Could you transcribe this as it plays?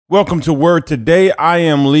Welcome to Word Today. I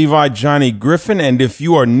am Levi Johnny Griffin, and if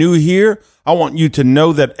you are new here, I want you to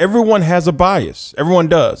know that everyone has a bias. Everyone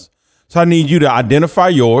does. So I need you to identify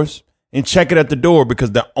yours and check it at the door,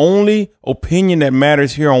 because the only opinion that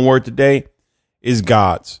matters here on Word Today is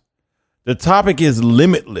God's. The topic is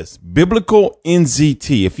Limitless, biblical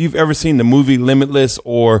NZT. If you've ever seen the movie Limitless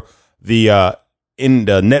or in the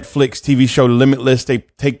Netflix TV show Limitless, they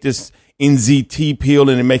take this NZT pill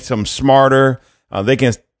and it makes them smarter. They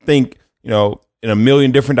can think, in a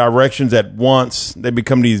million different directions at once. They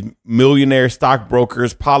become these millionaire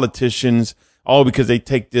stockbrokers, politicians, all because they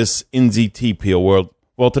take this NZT pill.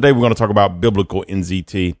 Well, today we're going to talk about biblical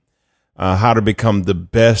NZT, how to become the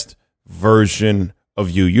best version of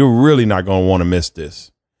you. You're really not going to want to miss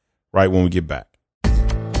this right when we get back.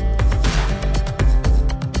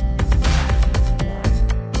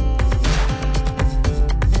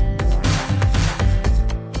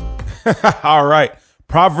 All right.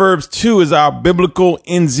 Proverbs 2 is our biblical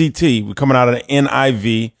NZT. We're coming out of the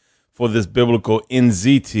NIV for this biblical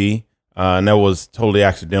NZT. And that was totally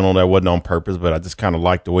accidental. That wasn't on purpose, but I just kind of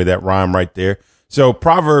like the way that rhyme right there. So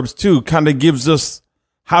Proverbs 2 kind of gives us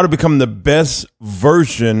how to become the best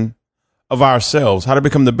version of ourselves, how to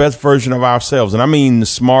become the best version of ourselves. And I mean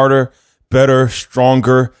smarter, better,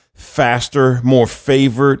 stronger, faster, more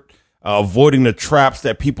favored, avoiding the traps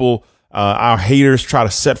that people our haters try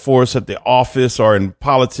to set for us at the office or in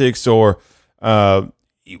politics, or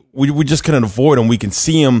we just couldn't avoid them. We can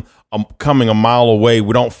see them coming a mile away.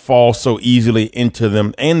 We don't fall so easily into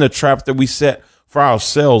them, and the traps that we set for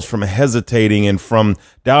ourselves from hesitating and from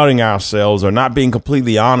doubting ourselves or not being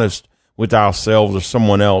completely honest with ourselves or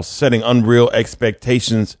someone else, setting unreal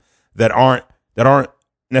expectations that aren't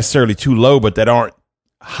necessarily too low, but that aren't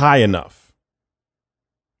high enough.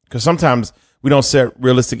 Because sometimes we don't set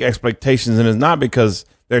realistic expectations, and it's not because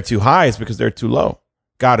they're too high, it's because they're too low.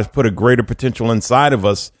 God has put a greater potential inside of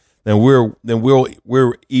us than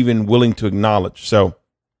we're even willing to acknowledge. So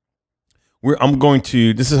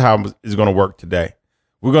this is how it's going to work today.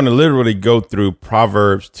 We're going to literally go through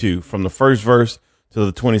Proverbs 2 from the first verse to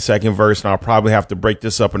the 22nd verse. And I'll probably have to break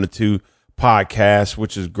this up into 2 podcasts,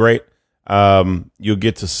 which is great. You'll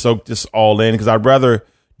get to soak this all in, because I'd rather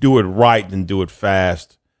do it right than do it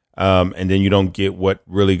fast. And then you don't get what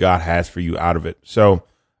really God has for you out of it. So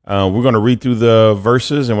we're going to read through the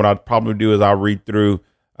verses, and what I'll probably do is I'll read through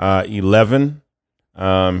 11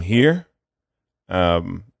 here,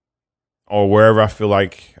 or wherever I feel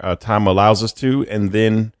like time allows us to, and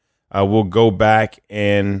then we'll go back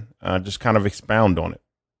and just kind of expound on it.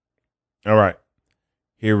 All right,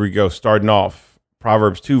 here we go. Starting off,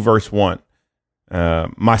 Proverbs 2, verse 1.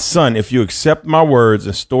 My son, if you accept my words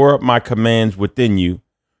and store up my commands within you,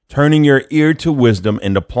 turning your ear to wisdom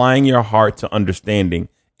and applying your heart to understanding.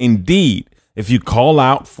 Indeed, if you call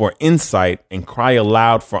out for insight and cry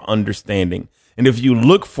aloud for understanding, and if you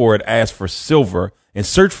look for it as for silver and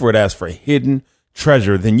search for it as for hidden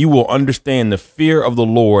treasure, then you will understand the fear of the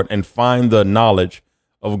Lord and find the knowledge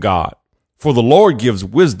of God. For the Lord gives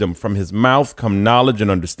wisdom, from his mouth come knowledge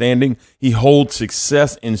and understanding. He holds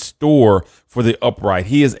success in store for the upright.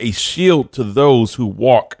 He is a shield to those who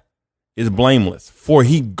walk is blameless, for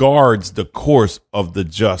he guards the course of the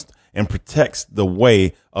just and protects the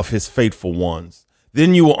way of his faithful ones.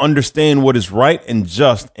 Then you will understand what is right and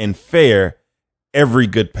just and fair, every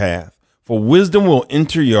good path. For wisdom will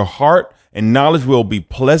enter your heart, and knowledge will be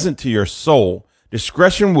pleasant to your soul.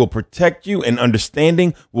 Discretion will protect you, and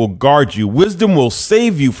understanding will guard you. Wisdom will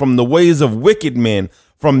save you from the ways of wicked men,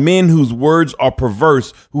 from men whose words are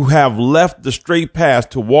perverse, who have left the straight path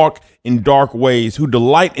to walk in dark ways, who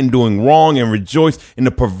delight in doing wrong and rejoice in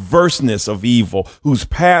the perverseness of evil, whose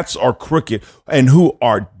paths are crooked and who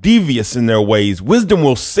are devious in their ways. Wisdom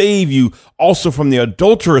will save you also from the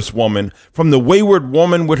adulterous woman, from the wayward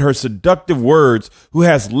woman with her seductive words, who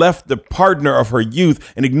has left the partner of her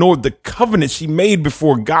youth and ignored the covenant she made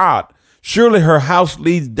before God. Surely her house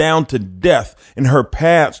leads down to death, and her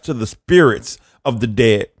paths to the spirits of the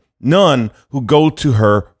dead. None who go to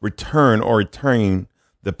her return or retain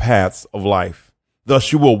the paths of life.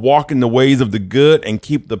 Thus you will walk in the ways of the good and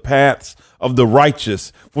keep the paths of the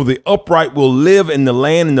righteous. For the upright will live in the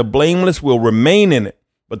land, and the blameless will remain in it.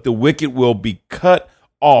 But the wicked will be cut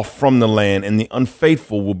off from the land, and the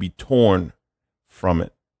unfaithful will be torn from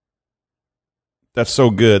it. That's so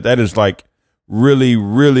good. That is like really,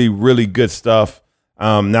 really, really good stuff.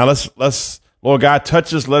 Now let's Lord God,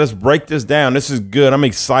 touch us. Let us break this down. This is good. I'm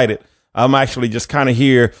excited. I'm actually just kind of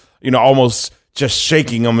here, almost just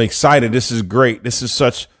shaking. I'm excited. This is great. This is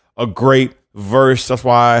such a great verse. That's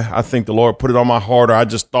why I think the Lord put it on my heart, or I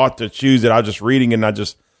just thought to choose it. I was just reading it and I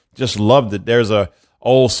just loved it. There's a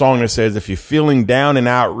old song that says, if you're feeling down and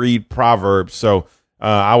out, read Proverbs. So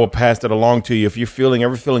I will pass that along to you. If you're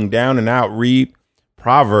ever feeling down and out, read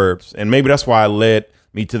Proverbs. And maybe that's why it led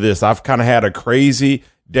me to this. I've kind of had a crazy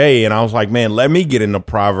day and I was like, man, let me get into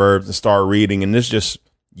Proverbs and start reading. And this just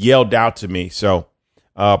yelled out to me. So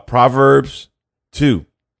Proverbs 2.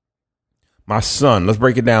 My son, let's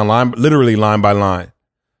break it down literally line by line.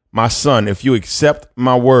 My son, if you accept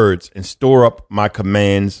my words and store up my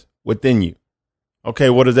commands within you. Okay,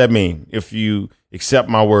 what does that mean? If you accept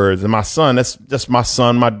my words, and my son, that's my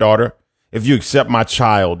son, my daughter. If you accept my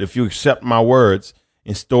child, if you accept my words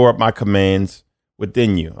and store up my commands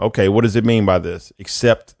within you. Okay, what does it mean by this?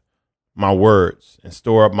 Accept my words and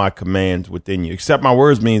store up my commands within you. Accept my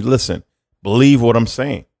words means, listen, believe what I'm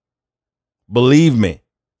saying. Believe me.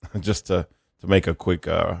 Just to make a quick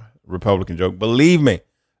Republican joke. Believe me.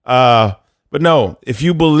 But no, if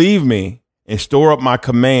you believe me and store up my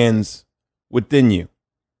commands within you,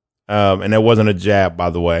 and that wasn't a jab, by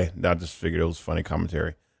the way. I just figured it was funny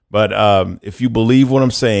commentary. But if you believe what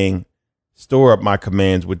I'm saying, store up my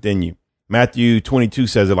commands within you. Matthew 22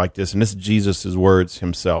 says it like this, and this is Jesus' words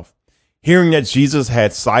himself. Hearing that Jesus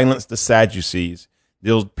had silenced the Sadducees,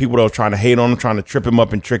 those people that were trying to hate on him, trying to trip him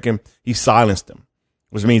up and trick him, he silenced them,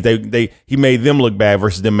 which means he made them look bad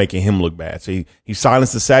versus them making him look bad. So he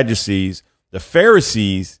silenced the Sadducees. The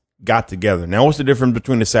Pharisees got together. Now, what's the difference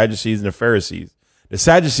between the Sadducees and the Pharisees? The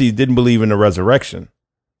Sadducees didn't believe in the resurrection,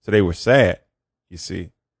 so they were sad. You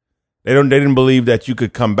see, they didn't believe that you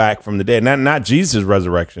could come back from the dead. Not Jesus'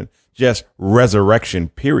 resurrection, just resurrection.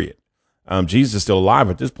 Period. Jesus is still alive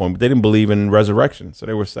at this point, but they didn't believe in resurrection, so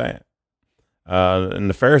they were sad. And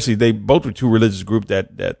the Pharisees, they both were two religious groups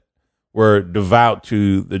that were devout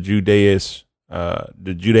to the Judaism,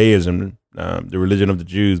 the religion of the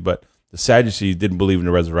Jews, but the Sadducees didn't believe in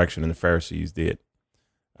the resurrection, and the Pharisees did.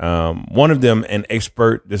 One of them, an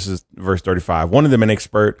expert, this is verse 35, one of them, an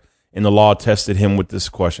expert in the law, tested him with this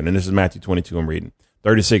question, and this is Matthew 22, I'm reading.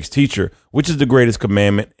 36, teacher, which is the greatest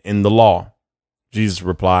commandment in the law? Jesus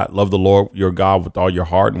replied, love the Lord your God with all your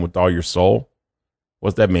heart and with all your soul.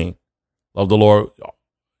 What's that mean? Love the Lord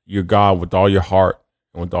your God with all your heart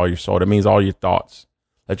and with all your soul. That means all your thoughts.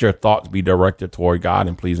 Let your thoughts be directed toward God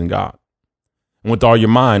and pleasing God. And with all your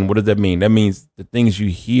mind, what does that mean? That means the things you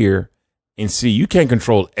hear and see. You can't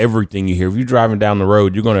control everything you hear. If you're driving down the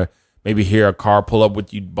road, you're going to maybe hear a car pull up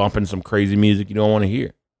with you bumping some crazy music you don't want to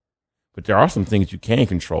hear. But there are some things you can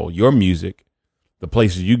control. Your music, the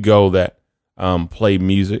places you go that play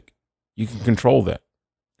music, you can control that.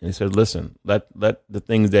 And he said, listen, let the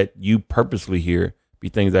things that you purposely hear be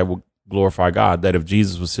things that will glorify God, that if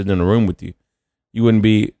Jesus was sitting in a room with you, you wouldn't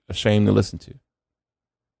be ashamed to listen to.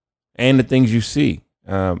 And the things you see.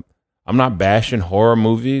 I'm not bashing horror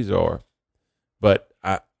movies, but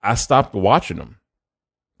I stopped watching them.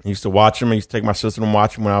 I used to watch them. I used to take my sister and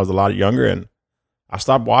watch them when I was a lot younger, and I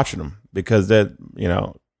stopped watching them because that,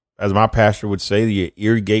 as my pastor would say, your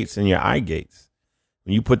ear gates and your eye gates.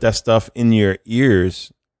 When you put that stuff in your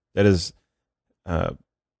ears that is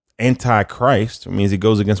anti-Christ, it means it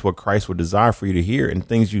goes against what Christ would desire for you to hear, and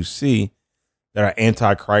things you see that are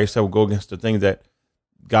anti-Christ that will go against the things that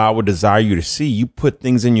God would desire you to see. You put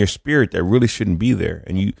things in your spirit that really shouldn't be there,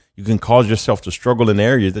 and you can cause yourself to struggle in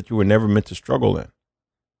areas that you were never meant to struggle in.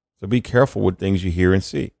 So be careful with things you hear and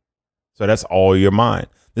see. So that's all your mind.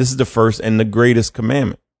 This is the first and the greatest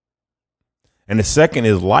commandment. And the second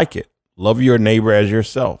is like it. Love your neighbor as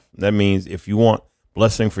yourself. That means if you want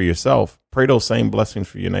blessing for yourself, pray those same blessings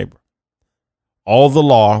for your neighbor. All the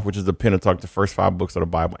law, which is the Pentateuch, the first 5 books of the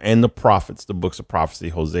Bible, and the prophets, the books of prophecy,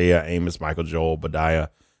 Hosea, Amos, Michael, Joel, Obadiah,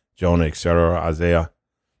 Jonah, etc., Isaiah,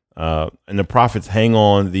 and the prophets hang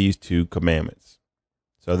on these 2 commandments.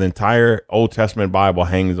 So the entire Old Testament Bible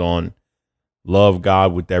hangs on love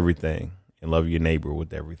God with everything and love your neighbor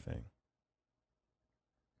with everything.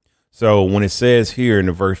 So when it says here in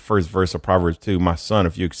the first verse of Proverbs 2, my son,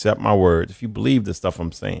 if you accept my words, if you believe the stuff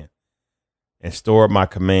I'm saying and store up my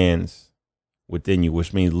commands within you,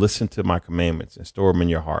 which means listen to my commandments and store them in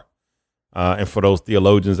your heart. And for those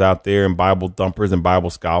theologians out there and Bible thumpers and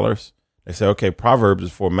Bible scholars, they say, okay, Proverbs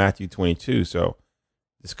is for Matthew 22. So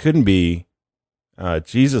this couldn't be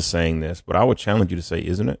Jesus saying this, but I would challenge you to say,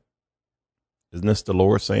 isn't it? Isn't this the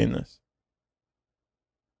Lord saying this?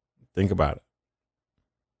 Think about it.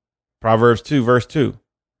 Proverbs 2, verse 2,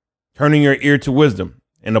 turning your ear to wisdom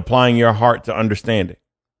and applying your heart to understanding.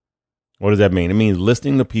 What does that mean? It means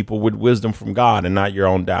listening to people with wisdom from God and not your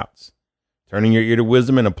own doubts. Turning your ear to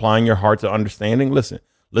wisdom and applying your heart to understanding.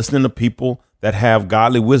 Listening to people that have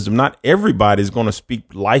godly wisdom. Not everybody is going to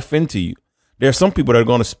speak life into you. There are some people that are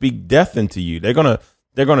going to speak death into you. They're going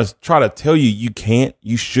They're going to try to tell you you can't,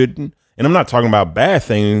 you shouldn't. And I'm not talking about bad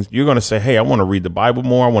things. You're going to say, hey, I want to read the Bible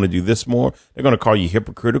more. I want to do this more. They're going to call you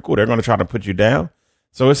hypocritical. They're going to try to put you down.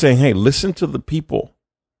 So it's saying, hey, listen to the people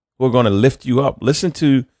who are going to lift you up. Listen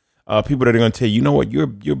to people that are going to tell you, you know what, you're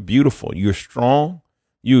beautiful. You're strong.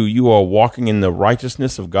 You are walking in the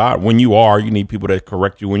righteousness of God. When you are, you need people that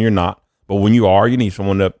correct you when you're not. But when you are, you need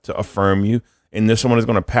someone to affirm you. And there's someone that's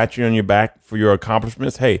going to pat you on your back for your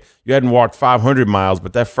accomplishments. Hey, you hadn't walked 500 miles,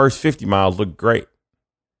 but that first 50 miles looked great.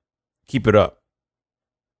 Keep it up.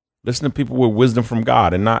 Listen to people with wisdom from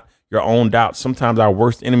God and not your own doubts. Sometimes our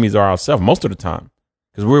worst enemies are ourselves, most of the time,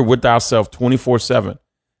 because we're with ourselves 24/7.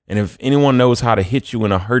 And if anyone knows how to hit you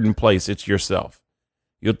in a hurting place, it's yourself.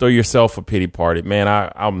 You'll throw yourself a pity party. Man,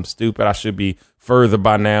 I'm stupid. I should be further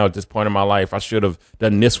by now at this point in my life. I should have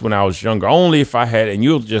done this when I was younger. Only if I had, and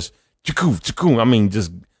you'll just, just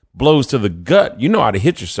blows to the gut. You know how to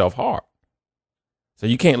hit yourself hard. So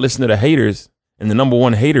you can't listen to the haters. And the number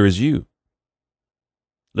one hater is you.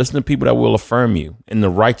 Listen to people that will affirm you in the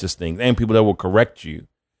righteous things and people that will correct you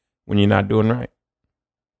when you're not doing right.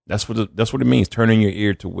 That's what it means, turning your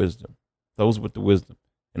ear to wisdom, those with the wisdom,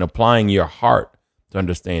 and applying your heart to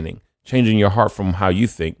understanding, changing your heart from how you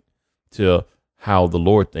think to how the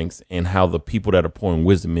Lord thinks and how the people that are pouring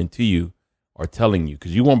wisdom into you are telling you,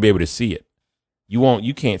 because you won't be able to see it.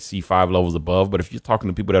 You can't see 5 levels above, but if you're talking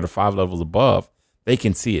to people that are 5 levels above, they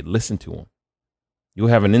can see it. Listen to them. You'll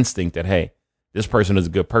have an instinct that, hey, this person is a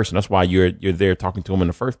good person. That's why you're there talking to them in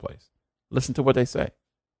the first place. Listen to what they say.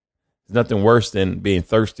 There's nothing worse than being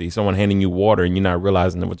thirsty, someone handing you water and you're not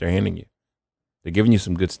realizing what they're handing you. They're giving you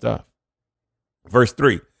some good stuff. Verse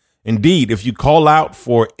 3, indeed, if you call out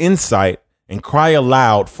for insight and cry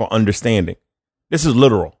aloud for understanding. This is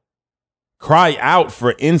literal. Cry out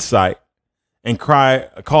for insight and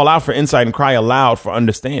call out for insight and cry aloud for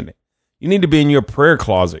understanding. You need to be in your prayer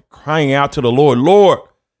closet crying out to the Lord. Lord,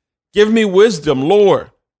 give me wisdom.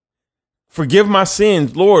 Lord, forgive my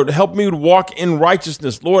sins. Lord, help me to walk in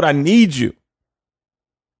righteousness. Lord, I need you.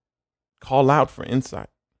 Call out for insight.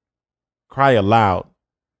 Cry aloud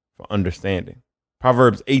for understanding.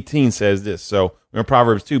 Proverbs 18 says this. So we're in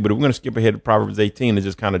Proverbs 2, but we're going to skip ahead to Proverbs 18 and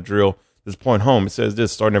just kind of drill this point home. It says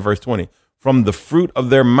this, starting at verse 20. From the fruit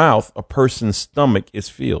of their mouth, a person's stomach is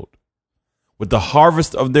filled. With the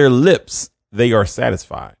harvest of their lips, they are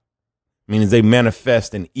satisfied. Meaning they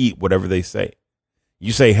manifest and eat whatever they say.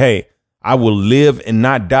 You say, hey, I will live and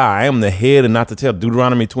not die. I am the head and not the tail.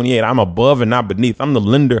 Deuteronomy 28. I'm above and not beneath. I'm the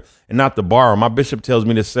lender and not the borrower. My bishop tells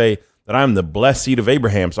me to say that I am the blessed seed of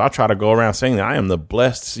Abraham. So I try to go around saying that I am the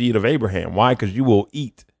blessed seed of Abraham. Why? Because you will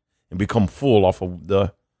eat and become full off of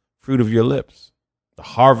the fruit of your lips, the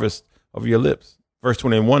harvest of your lips. Verse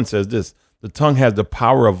 21 says this. The tongue has the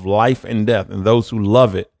power of life and death, and those who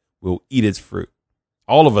love it will eat its fruit.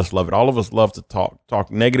 All of us love it. All of us love to talk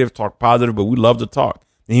negative, talk positive, but we love to talk.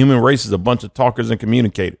 The human race is a bunch of talkers and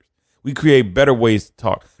communicators. We create better ways to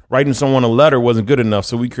talk. Writing someone a letter wasn't good enough,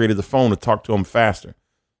 so we created the phone to talk to them faster.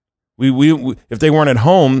 We if they weren't at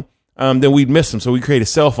home, then we'd miss them, so we created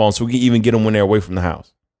cell phones so we could even get them when they're away from the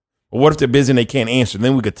house. But what if they're busy and they can't answer?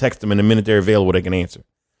 Then we could text them, and the minute they're available, they can answer.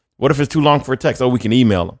 What if it's too long for a text? Oh, we can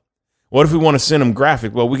email them. What if we want to send them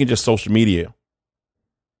graphic? Well, we can just social media.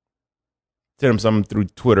 Send them something through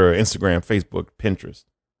Twitter, Instagram, Facebook, Pinterest.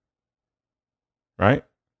 Right?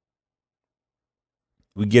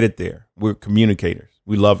 We get it there. We're communicators.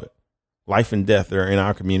 We love it. Life and death are in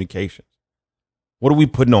our communications. What are we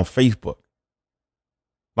putting on Facebook?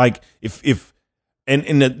 Like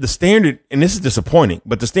and the standard, and this is disappointing,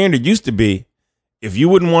 but the standard used to be, if you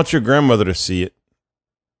wouldn't want your grandmother to see it,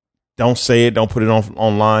 don't say it. Don't put it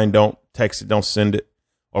online. Don't text it. Don't send it.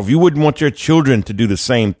 Or if you wouldn't want your children to do the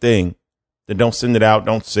same thing, then don't send it out.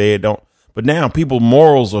 Don't say it. Don't. But now people's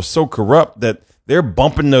morals are so corrupt that they're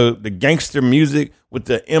bumping the gangster music with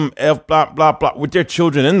the MF blah, blah, blah with their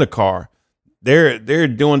children in the car. They're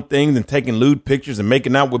doing things and taking lewd pictures and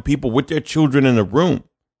making out with people with their children in the room.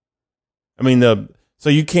 I mean, so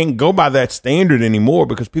you can't go by that standard anymore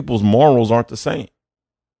because people's morals aren't the same.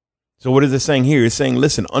 So what is it saying here? It's saying,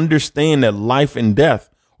 listen, understand that life and death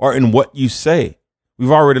are in what you say. We've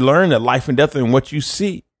already learned that life and death are in what you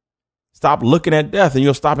see. Stop looking at death and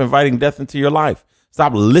you'll stop inviting death into your life.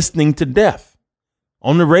 Stop listening to death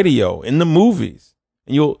on the radio, in the movies.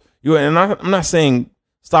 And I'm not saying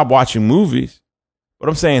stop watching movies, but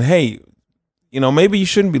I'm saying, hey, maybe you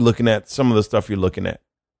shouldn't be looking at some of the stuff you're looking at.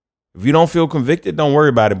 If you don't feel convicted, don't worry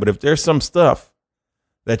about it. But if there's some stuff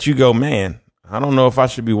that you go, man, I don't know if I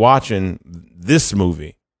should be watching this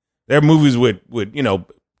movie. There are movies with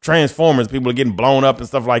Transformers, people are getting blown up and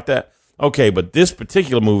stuff like that. Okay, but this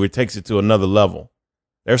particular movie takes it to another level.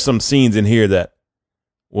 There's some scenes in here that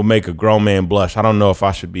will make a grown man blush. I don't know if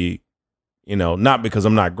I should be, not because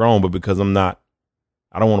I'm not grown, but because I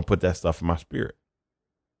don't want to put that stuff in my spirit.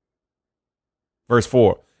 Verse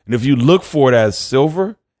 4, and if you look for it as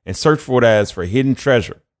silver and search for it as for hidden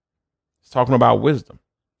treasure, it's talking about wisdom.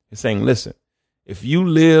 It's saying, listen, if you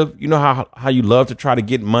live, how you love to try to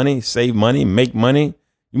get money, save money, make money.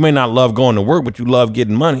 You may not love going to work, but you love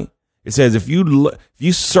getting money. It says, if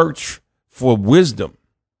you search for wisdom,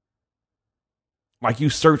 like you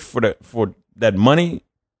search for that money,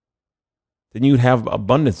 then you'd have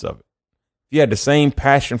abundance of it. If you had the same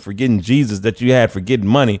passion for getting Jesus that you had for getting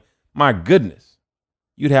money, my goodness,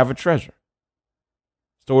 you'd have a treasure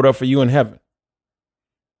stored up for you in heaven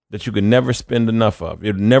that you could never spend enough of.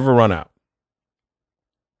 It would never run out.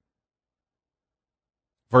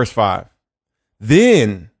 Verse 5,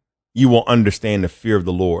 then you will understand the fear of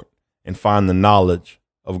the Lord and find the knowledge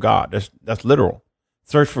of God. That's literal.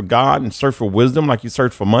 Search for God and search for wisdom like you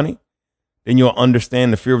search for money. Then you'll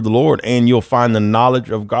understand the fear of the Lord and you'll find the knowledge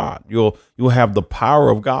of God. You'll have the power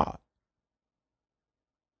of God.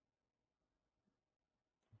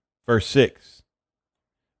 Verse 6,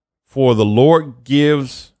 for the Lord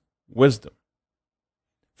gives wisdom.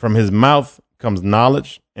 From his mouth comes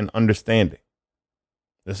knowledge and understanding.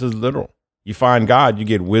 This is literal. You find God, you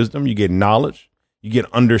get wisdom, you get knowledge, you get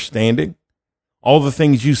understanding. All the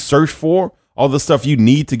things you search for, all the stuff you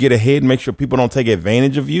need to get ahead, make sure people don't take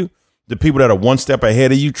advantage of you. The people that are one step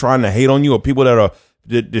ahead of you trying to hate on you, or people that are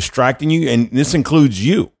distracting you. And this includes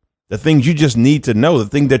you, the things you just need to know, the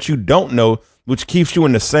things that you don't know, which keeps you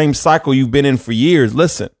in the same cycle you've been in for years.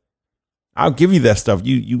 Listen, I'll give you that stuff.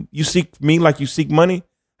 You seek me like you seek money.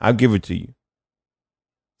 I'll give it to you.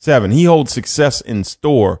 7, he holds success in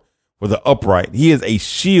store for the upright. He is a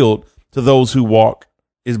shield to those who walk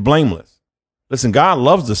is blameless. Listen, God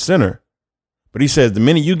loves the sinner, but he says the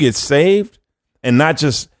minute you get saved and not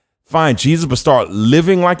just find Jesus, but start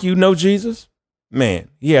living like you know Jesus, man,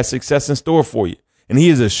 he has success in store for you. And he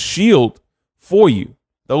is a shield for you,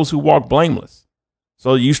 those who walk blameless.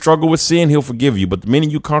 So you struggle with sin, he'll forgive you. But the minute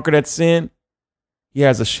you conquer that sin,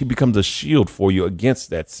 he becomes a shield for you against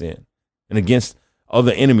that sin and against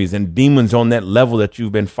other enemies and demons on that level that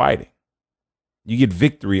you've been fighting. You get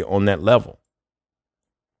victory on that level.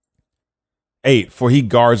 8, for he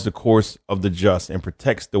guards the course of the just and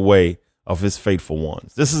protects the way of his faithful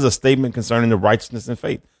ones. This is a statement concerning the righteousness and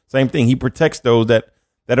faith. Same thing. He protects those that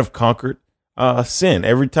have conquered sin.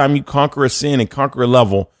 Every time you conquer a sin and conquer a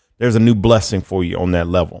level, there's a new blessing for you on that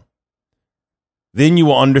level. Then you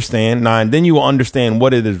will understand. 9, then you will understand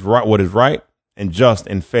what is right and just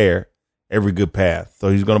and fair, every good path. So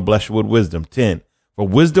he's going to bless you with wisdom. 10, for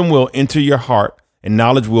wisdom will enter your heart and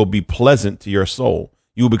knowledge will be pleasant to your soul.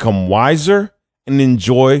 You will become wiser and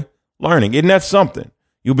enjoy learning. Isn't that something?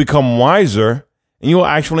 You'll become wiser and you'll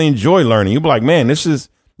actually enjoy learning. You'll be like, man, this is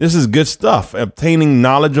good stuff. Obtaining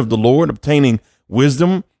knowledge of the Lord, obtaining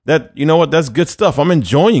wisdom, that's good stuff. I'm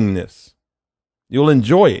enjoying this. You'll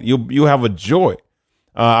enjoy it. You'll have a joy.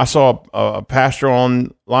 I saw a pastor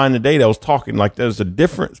online today that was talking like there's a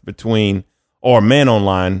difference between, or a man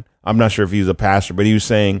online. I'm not sure if he was a pastor, but he was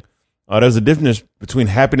saying there's a difference between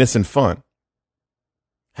happiness and fun.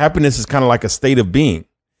 Happiness is kind of like a state of being. It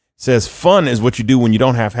says fun is what you do when you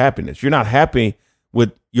don't have happiness. You're not happy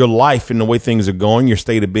with your life and the way things are going, your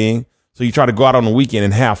state of being. So you try to go out on the weekend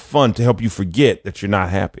and have fun to help you forget that you're not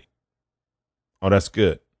happy. Oh, that's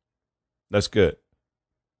good. That's good.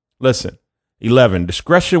 Listen, 11,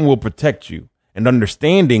 discretion will protect you and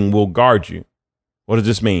understanding will guard you. What does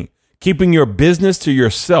this mean? Keeping your business to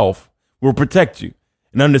yourself will protect you,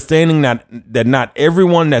 and understanding that not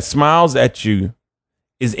everyone that smiles at you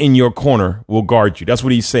is in your corner will guard you. That's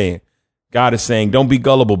what he's saying. God is saying, don't be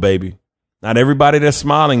gullible, baby. Not everybody that's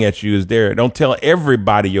smiling at you is there. Don't tell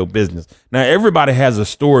everybody your business. Now, everybody has a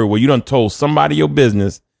story where you done told somebody your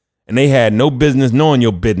business and they had no business knowing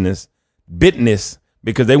your business,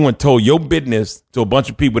 because they went and told your business to a bunch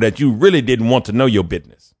of people that you really didn't want to know your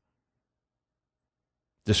business.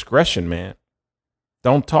 Discretion, man.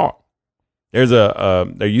 Don't talk.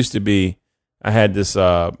 There used to be, I had this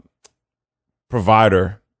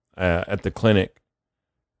provider at the clinic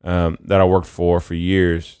that I worked for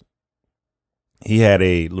years. He had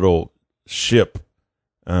a little ship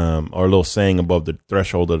or a little saying above the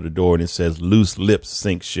threshold of the door, and it says, loose lips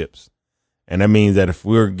sink ships. And that means that if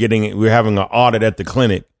we're having an audit at the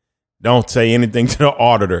clinic, don't say anything to the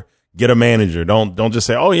auditor. Get a manager. Don't just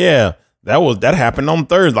say, oh yeah, that happened on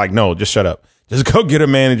Thursday. Like, no, just shut up. Just go get a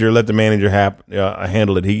manager. Let the manager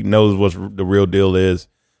handle it. He knows what the real deal is,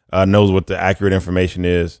 knows what the accurate information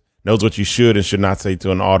is, knows what you should and should not say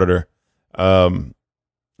to an auditor.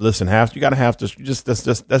 listen, you got to have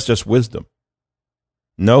to that's just wisdom.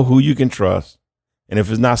 Know who you can trust. And if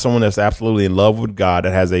it's not someone that's absolutely in love with God,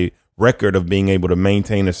 that has a record of being able to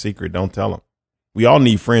maintain a secret, don't tell them. We all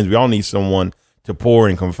need friends. We all need someone to pour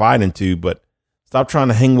and confide into, but stop trying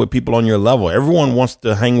to hang with people on your level. Everyone wants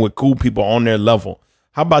to hang with cool people on their level.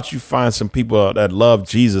 How about you find some people that love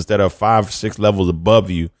Jesus that are 5, 6 levels above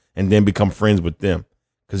you and then become friends with them?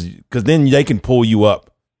 Because then they can pull you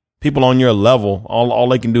up. People on your level, all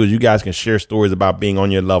they can do is you guys can share stories about being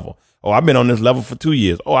on your level. Oh, I've been on this level for 2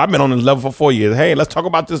 years. Oh, I've been on this level for 4 years. Hey, let's talk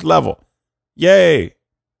about this level. Yay.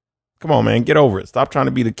 Come on, man. Get over it. Stop trying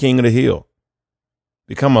to be the king of the hill.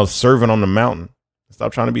 Become a servant on the mountain.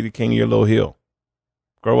 Stop trying to be the king of your little hill.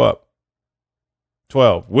 Grow up.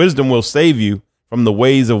 12. Wisdom will save you from the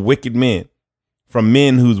ways of wicked men, from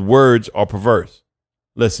men whose words are perverse.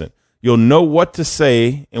 Listen, you'll know what to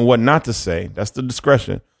say and what not to say. That's the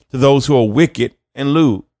discretion to those who are wicked and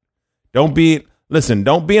lewd. Don't be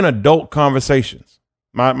in adult conversations.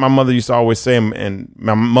 My mother used to always say, and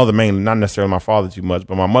my mother mainly, not necessarily my father too much,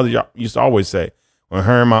 but my mother used to always say, when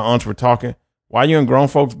her and my aunts were talking, why are you in grown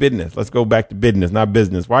folks' business? Let's go back to business, not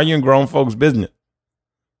business. Why are you in grown folks' business?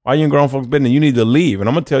 Why are you in grown folks' business? You need to leave. And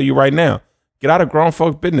I'm going to tell you right now, get out of grown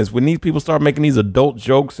folks' business. When these people start making these adult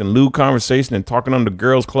jokes and lewd conversation and talking under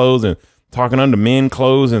girls' clothes and talking under men's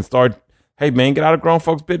clothes and start, hey, man, get out of grown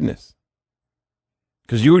folks' business.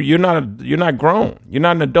 Because you're not grown. You're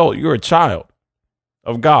not an adult. You're a child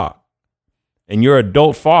of God. And your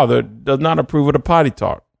adult father does not approve of the potty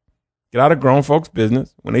talk. Get out of grown folks'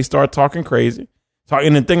 business when they start talking crazy.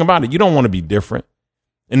 And the thing about it, you don't want to be different.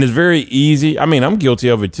 And it's very easy. I mean, I'm guilty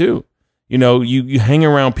of it too. You know, you hang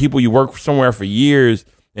around people, you work somewhere for years,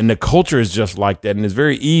 and the culture is just like that. And it's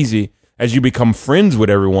very easy as you become friends with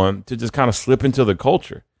everyone to just kind of slip into the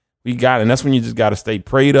culture. And that's when you just got to stay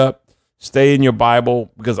prayed up, stay in your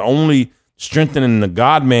Bible, because only strengthening the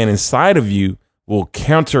God man inside of you will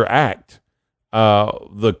counteract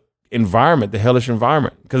the environment, the hellish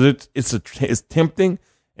environment, because it's tempting,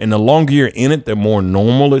 and the longer you're in it, the more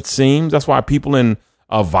normal it seems. That's why people in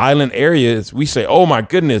violent areas, we say, "Oh my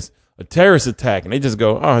goodness, a terrorist attack," and they just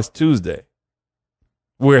go, "Oh, it's Tuesday."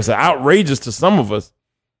 Where it's outrageous to some of us,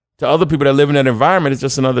 to other people that live in that environment, it's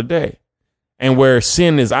just another day. And where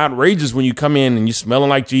sin is outrageous when you come in and you smelling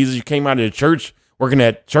like Jesus, you came out of the church, working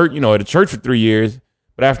at church, at a church for 3 years,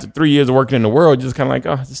 but after 3 years of working in the world, you're just kind of like,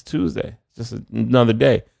 oh, it's Tuesday, it's just another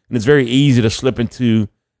day. And it's very easy to slip into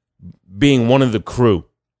being one of the crew.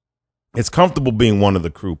 It's comfortable being one of the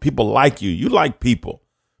crew. People like you. You like people.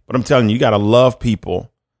 But I'm telling you, you got to love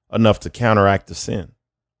people enough to counteract the sin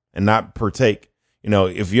and not partake.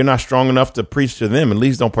 If you're not strong enough to preach to them, at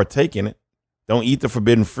least don't partake in it. Don't eat the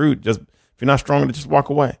forbidden fruit. If you're not strong enough, just walk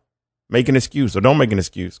away. Make an excuse or don't make an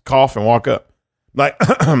excuse. Cough and walk up.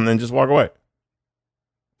 And just walk away.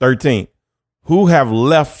 13. Who have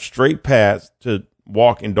left straight paths to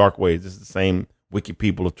walk in dark ways. This is the same wicked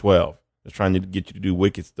people of 12. They're trying to get you to do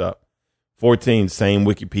wicked stuff. 14, same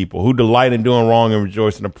wicked people who delight in doing wrong and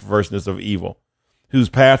rejoice in the perverseness of evil, whose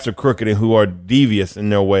paths are crooked and who are devious in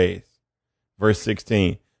their ways. Verse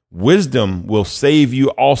 16, wisdom will save you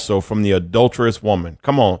also from the adulterous woman.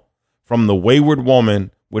 Come on, from the wayward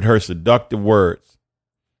woman with her seductive words.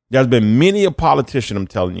 There's been many a politician, I'm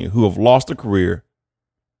telling you, who have lost a career.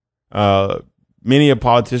 Many a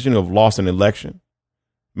politician who have lost an election.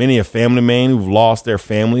 Many a family man who've lost their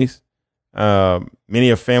families. Many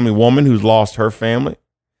a family woman who's lost her family.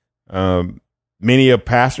 Many a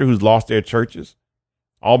pastor who's lost their churches.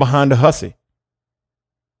 All behind a hussy.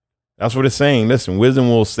 That's what it's saying. Listen, wisdom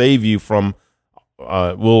will save you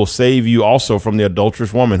also from the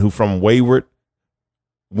adulterous woman who from wayward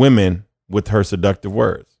women with her seductive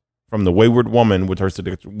words. From the wayward woman with her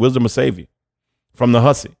seductive wisdom will save you from the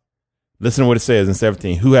hussy. Listen to what it says in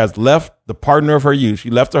 17, who has left the partner of her youth.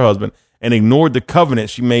 She left her husband and ignored the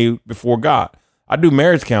covenant she made before God. I do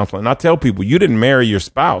marriage counseling and I tell people, you didn't marry your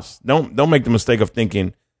spouse. Don't make the mistake of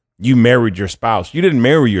thinking you married your spouse. You didn't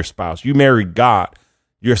marry your spouse. You married God.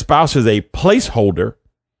 Your spouse is a placeholder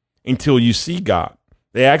until you see God.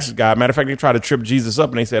 They asked God, matter of fact, they tried to trip Jesus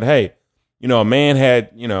up and they said, hey, a man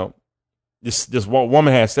had, this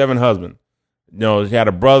woman had 7 husbands. She had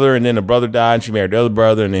a brother and then the brother died and she married the other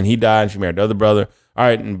brother and then he died and she married the other brother. All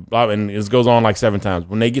right. And it goes on like 7 times.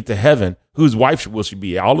 When they get to heaven, whose wife will she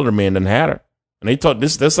be? All of the men done had her. And they talk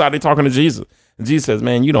this how they talking to Jesus. And Jesus says,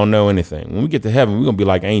 man, you don't know anything. When we get to heaven, we're going to be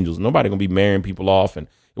like angels. Nobody going to be marrying people off. And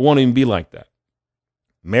it won't even be like that.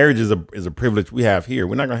 Marriage is a privilege we have here.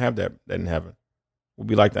 We're not going to have that in heaven. We'll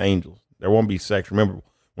be like the angels. There won't be sex. Remember,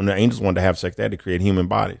 when the angels wanted to have sex, they had to create human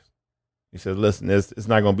bodies. He says, listen, it's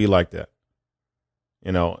not going to be like that.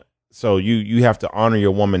 So you have to honor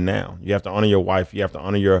your woman now. You have to honor your wife. You have to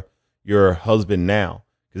honor your husband now.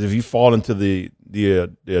 Because if you fall into the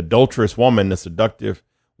adulterous woman, the seductive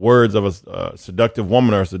words of a seductive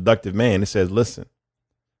woman or a seductive man, it says, listen,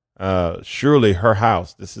 surely her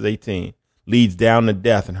house, this is 18, leads down to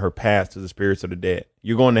death and her path to the spirits of the dead.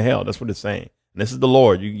 You're going to hell. That's what it's saying. And this is the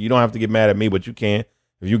Lord. You don't have to get mad at me, but you can.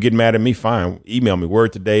 If you get mad at me, fine. Email me,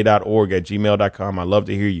 wordtoday.org@gmail.com. I love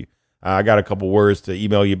to hear you. I got a couple words to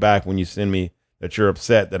email you back when you send me that you're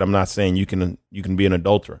upset that I'm not saying you can be an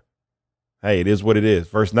adulterer. Hey, it is what it is.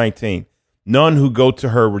 Verse 19, none who go to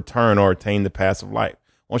her return or attain the paths of life.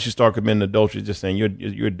 Once you start committing adultery, just saying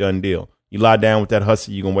you're a done deal. You lie down with that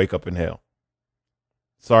hussy, you're going to wake up in hell.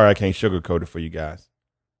 Sorry, I can't sugarcoat it for you guys.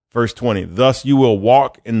 Verse 20, thus you will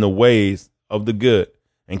walk in the ways of the good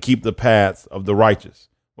and keep the paths of the righteous.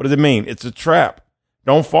 What does it mean? It's a trap.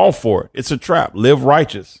 Don't fall for it. It's a trap. Live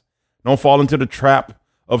righteous. Don't fall into the trap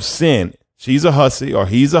of sin. She's a hussy or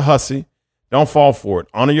he's a hussy. Don't fall for it.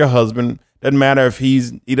 Honor your husband. Doesn't matter if he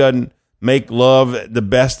doesn't make love the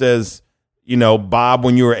best as, Bob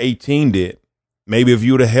when you were 18 did. Maybe if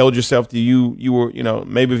you would have held yourself to you were,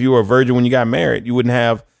 maybe if you were a virgin when you got married, you wouldn't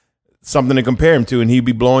have something to compare him to and he'd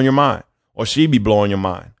be blowing your mind or she'd be blowing your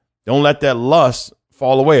mind. Don't let that lust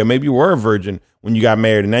fall away. Or maybe you were a virgin when you got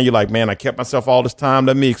married and now you're like, man, I kept myself all this time.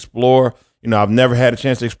 Let me explore. I've never had a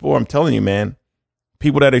chance to explore. I'm telling you, man,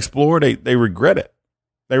 people that explore, they regret it.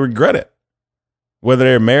 They regret it. Whether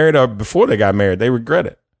they're married or before they got married, they regret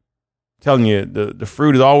it. I'm telling you, the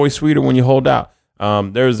fruit is always sweeter when you hold out.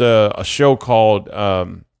 There's a show called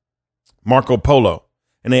Marco Polo,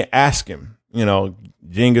 and they ask him,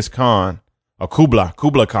 Genghis Khan or Kubla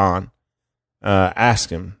Khan, asked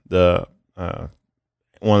him,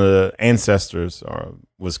 one of the ancestors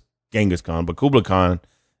was Genghis Khan, but Kubla Khan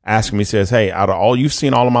asked him, he says, hey, out of all, you've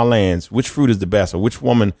seen all of my lands, which fruit is the best, or which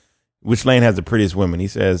land has the prettiest women? He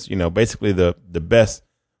says, basically the best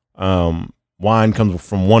wine comes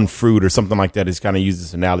from one fruit or something like that. He's kind of used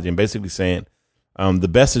this analogy and basically saying the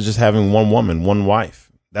best is just having one woman, one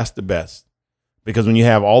wife. That's the best. Because when you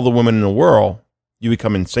have all the women in the world, you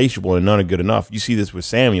become insatiable and none are good enough. You see this with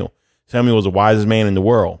Samuel. Samuel was the wisest man in the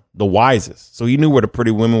world, the wisest. So he knew where the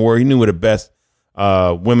pretty women were. He knew where the best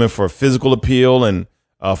women for physical appeal and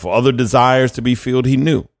for other desires to be filled. He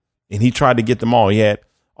knew. And he tried to get them all. He had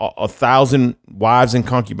 1,000 wives and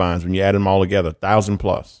concubines when you add them all together, 1,000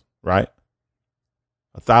 plus, right?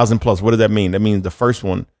 1,000 plus. What does that mean? That means the first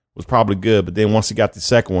one was probably good, but then once he got the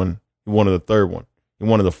second one, he wanted the third one. He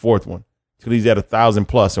wanted the fourth one. Till he's at 1,000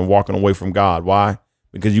 plus and walking away from God. Why?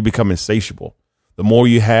 Because you become insatiable. The more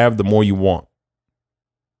you have, the more you want.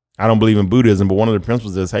 I don't believe in Buddhism, but one of the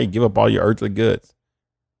principles is, hey, give up all your earthly goods.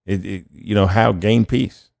 Gain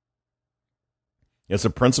peace. It's a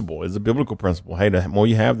principle. It's a biblical principle. Hey, the more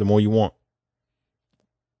you have, the more you want.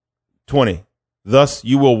 20. Thus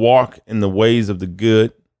you will walk in the ways of the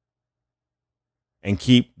good and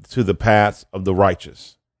keep to the paths of the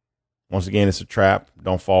righteous. Once again, it's a trap.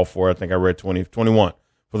 Don't fall for it. I think I read 20. 21.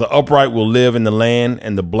 For the upright will live in the land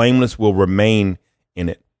and the blameless will remain in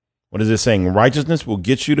it. What is it saying? Righteousness will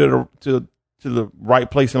get you to the right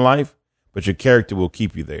place in life, but your character will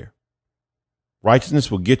keep you there. Righteousness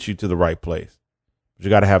will get you to the right place, but you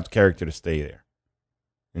got to have the character to stay there.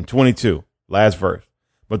 In 22, last verse.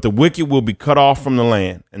 But the wicked will be cut off from the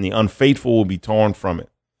land, and the unfaithful will be torn from it.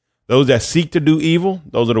 Those that seek to do evil,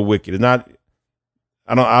 those are the wicked. It's not.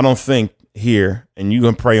 I don't think here, and you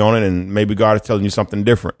can pray on it, and maybe God is telling you something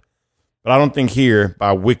different. But I don't think here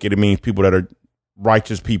by wicked it means people that are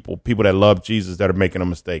righteous people that love Jesus that are making a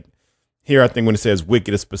mistake. Here, I think when it says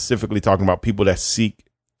wicked, it's specifically talking about people that seek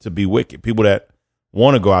to be wicked, people that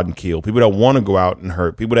want to go out and kill, people that want to go out and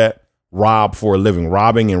hurt, people that rob for a living,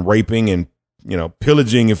 robbing and raping and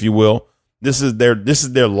pillaging, if you will. This is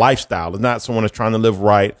their lifestyle. It's not someone that's trying to live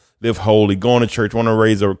right, live holy, going to church, want to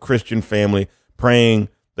raise a Christian family, praying,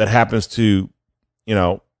 that happens to,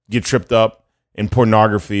 get tripped up in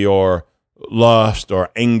pornography or lust or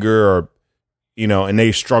anger or, and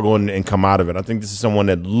they struggle and come out of it. I think this is someone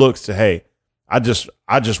that looks to, hey, I just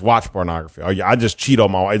watch pornography, or I just cheat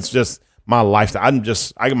on my wife. It's just my lifestyle.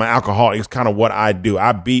 I'm an alcoholic. It's kind of what I do.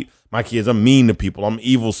 I beat my kids. I'm mean to people. I'm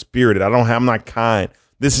evil spirited. I'm not kind.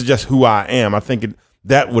 This is just who I am. I think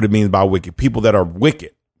that what it means by wicked. People that are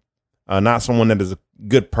wicked, not someone that is a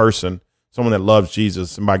good person, someone that loves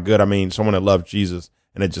Jesus. And by good, I mean someone that loves Jesus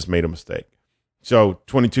and it just made a mistake. So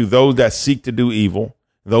 22, those that seek to do evil,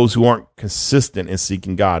 those who aren't consistent in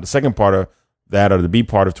seeking God. The second part of that, or the B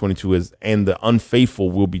part of 22 is, and the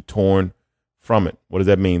unfaithful will be torn from it. What does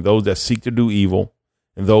that mean? Those that seek to do evil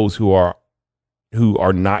and those who are who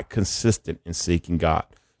are not consistent in seeking God.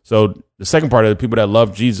 So the second part are the people that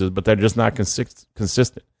love Jesus, but they're just not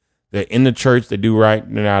consistent. They're in the church, they do right,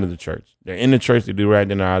 and they're out of the church. They're in the church, they do right,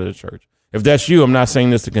 and they're out of the church. If that's you, I'm not saying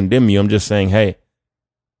this to condemn you. I'm just saying, hey,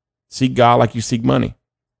 seek God like you seek money.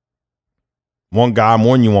 Want God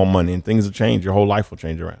more than you want money, and things will change. Your whole life will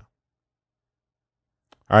change around.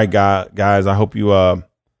 All right, guys, I hope you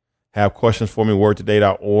have questions for me,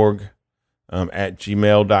 wordtoday.org, at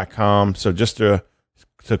gmail.com. So just to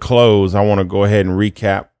close, I want to go ahead and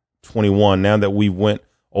recap 21. Now that we went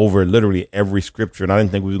over literally every scripture, and I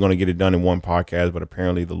didn't think we were going to get it done in one podcast, but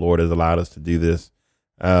apparently the Lord has allowed us to do this.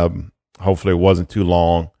 Hopefully it wasn't too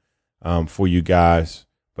long for you guys.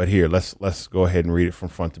 But here, let's go ahead and read it from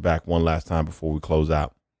front to back one last time before we close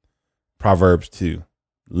out. Proverbs 2,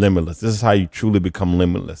 limitless. This is how you truly become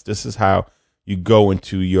limitless. This is how you go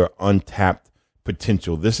into your untapped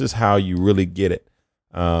potential. This is how you really get it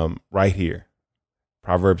right here.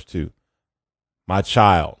 Proverbs 2, my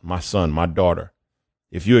child, my son, my daughter,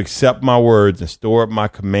 if you accept my words and store up my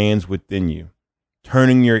commands within you,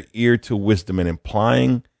 turning your ear to wisdom and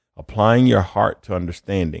applying your heart to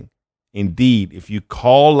understanding. Indeed, if you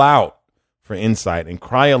call out for insight and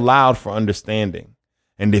cry aloud for understanding,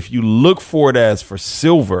 and if you look for it as for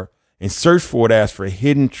silver and search for it as for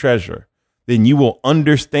hidden treasure, then you will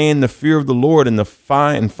understand the fear of the Lord and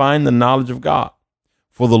find the knowledge of God.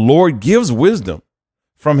 For the Lord gives wisdom.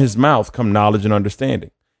 From his mouth come knowledge and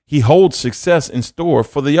understanding. He holds success in store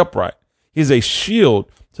for the upright. He is a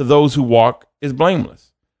shield to those who walk is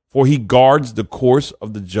blameless. For he guards the course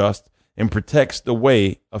of the just and protects the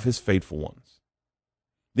way of his faithful ones.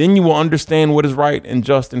 Then you will understand what is right and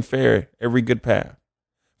just and fair, every good path.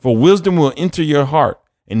 For wisdom will enter your heart,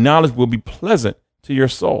 and knowledge will be pleasant to your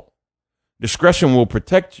soul. Discretion will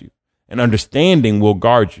protect you, and understanding will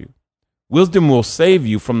guard you. Wisdom will save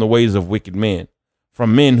you from the ways of wicked men,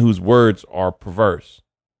 from men whose words are perverse,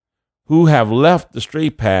 who have left the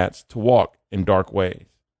straight paths to walk in dark ways,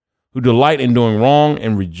 who delight in doing wrong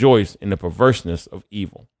and rejoice in the perverseness of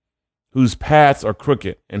evil, whose paths are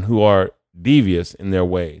crooked and who are devious in their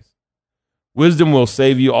ways. Wisdom will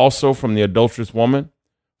save you also from the adulterous woman,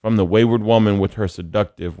 from the wayward woman with her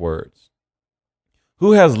seductive words.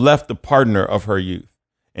 Who has left the partner of her youth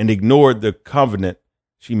and ignored the covenant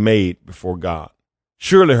she made before God?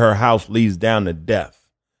 Surely her house leads down to death,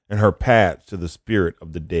 and her paths to the spirit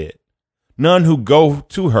of the dead. None who go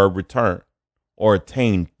to her return or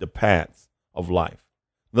attain the paths of life.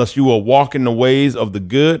 Thus you will walk in the ways of the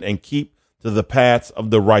good and keep to the paths of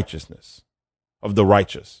the righteous.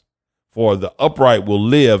 For the upright will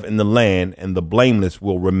live in the land, and the blameless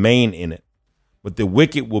will remain in it. But the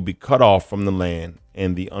wicked will be cut off from the land,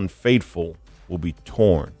 and the unfaithful will be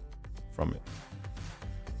torn from it.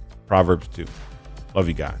 Proverbs 2. Love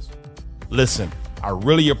you guys. Listen, I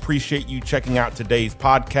really appreciate you checking out today's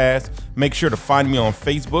podcast. Make sure to find me on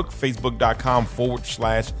Facebook,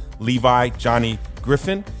 facebook.com/Levi Johnny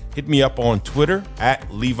Griffin. Hit me up on Twitter at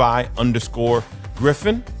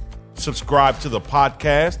Levi_Griffin. Subscribe to the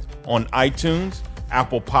podcast on iTunes,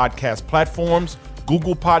 Apple Podcast platforms,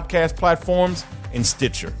 Google Podcast platforms, and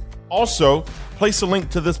Stitcher. Also, place a link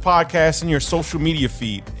to this podcast in your social media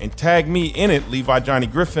feed and tag me in it, Levi Johnny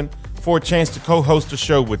Griffin, for a chance to co-host a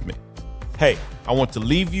show with me. Hey, I want to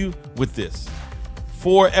leave you with this.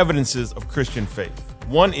 4 evidences of Christian faith.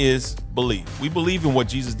 1 is belief. We believe in what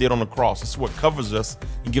Jesus did on the cross. This is what covers us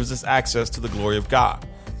and gives us access to the glory of God.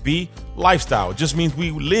 B, lifestyle. It just means we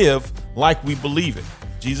live like we believe it.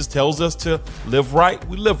 Jesus tells us to live right,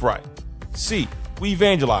 we live right. C, we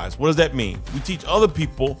evangelize. What does that mean? We teach other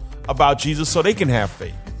people about Jesus so they can have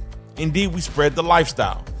faith. Indeed, we spread the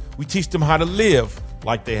lifestyle. We teach them how to live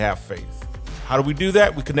like they have faith. How do we do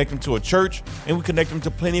that? We connect them to a church, and we connect them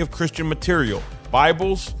to plenty of Christian material,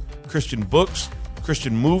 Bibles, Christian books,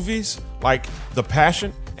 Christian movies like The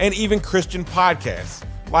Passion, and even Christian podcasts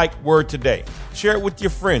like Word Today. Share it with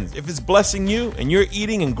your friends. If it's blessing you and you're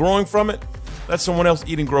eating and growing from it, let someone else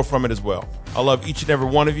eat and grow from it as well. I love each and every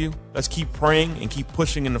one of you. Let's keep praying and keep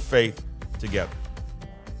pushing in the faith together.